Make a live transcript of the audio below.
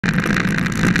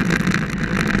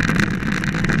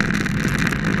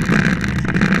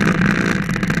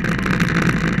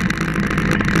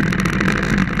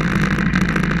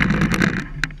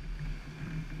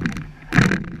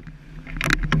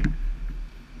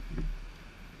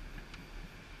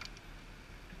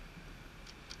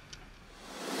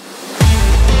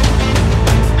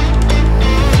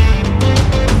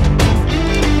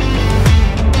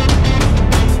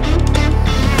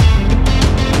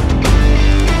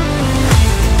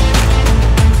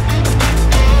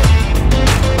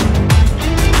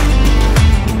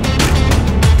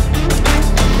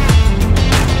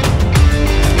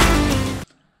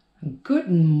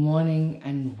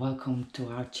welcome to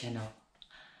our channel.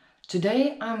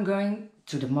 Today I'm going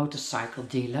to the motorcycle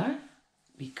dealer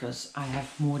because I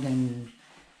have more than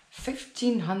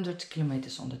 1500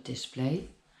 kilometers on the display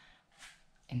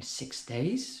in 6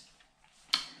 days.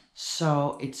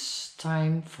 So it's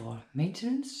time for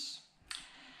maintenance,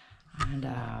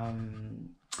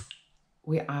 and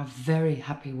we are very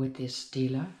happy with this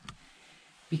dealer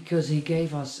because he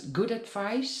gave us good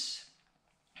advice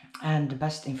and the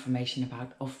best information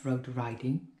about off-road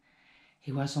riding.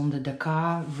 He was on the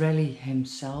Dakar rally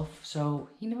himself, so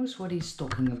he knows what he's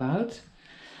talking about.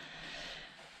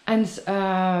 And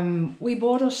we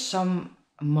bought us some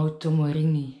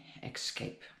Motomorini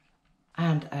Escape.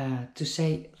 And to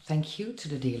say thank you to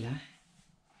the dealer,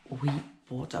 we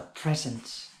bought a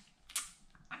present.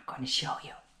 I'm gonna show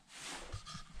you.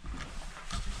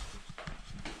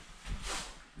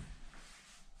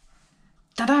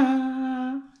 Ta-da!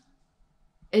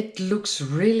 It looks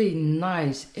really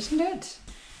nice, isn't it?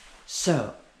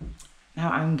 So,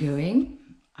 now I'm going,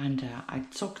 and I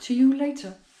talk to you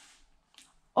later.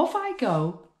 Off I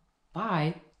go.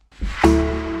 Bye.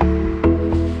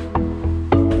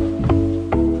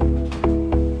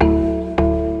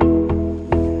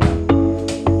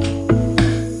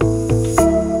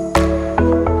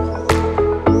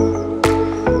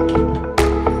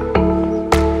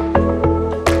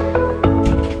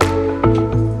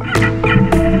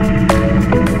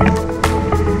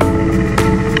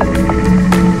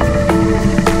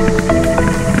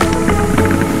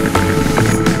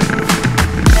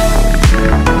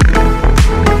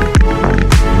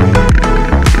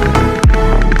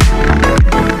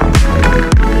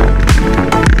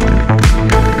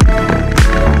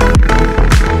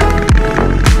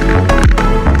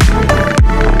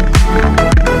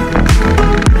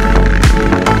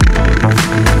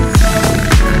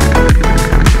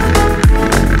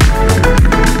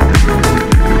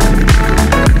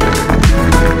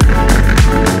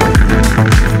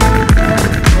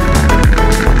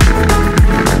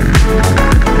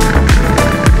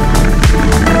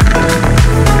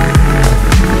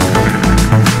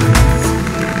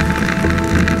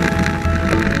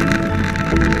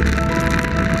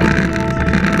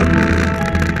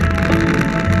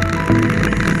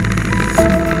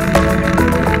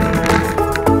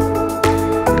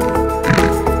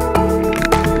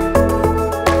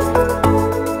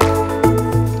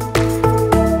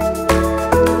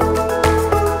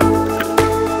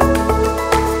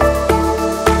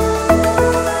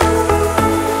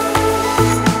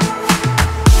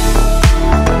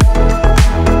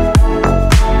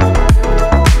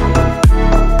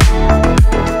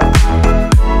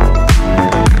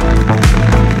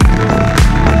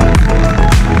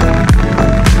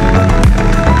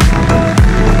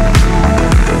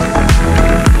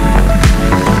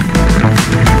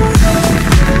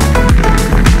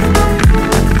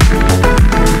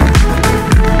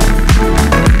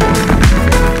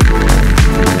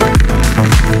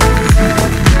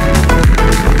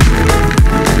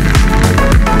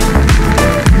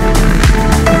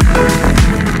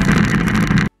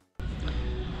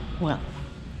 Well,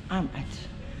 I'm at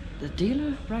the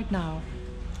dealer right now,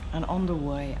 and on the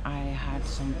way I had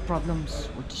some problems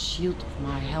with the shield of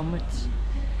my helmet.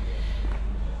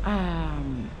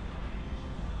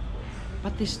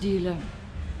 But this dealer,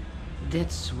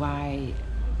 that's why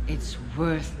it's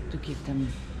worth to give them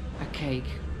a cake.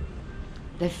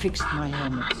 They fixed my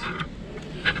helmet.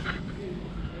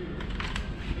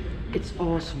 It's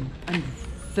awesome. I'm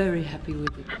very happy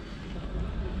with it.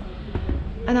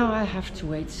 And now I have to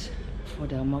wait for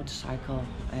the motorcycle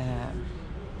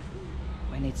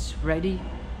when it's ready,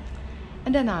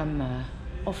 and then I'm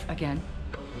off again.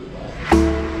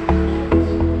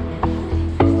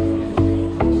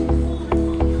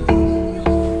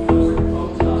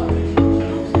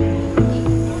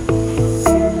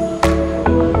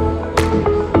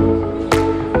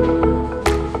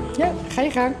 Ja, ga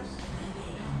je gang.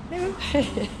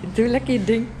 Doe lekker je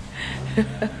ding.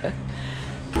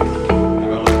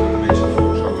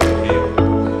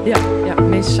 Ja,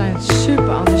 mensen zijn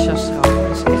super enthousiast erover.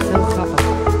 Dat is echt heel grappig.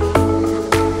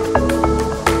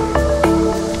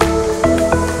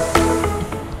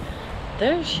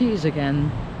 There she is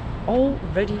again, all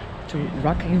ready to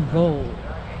rock and roll.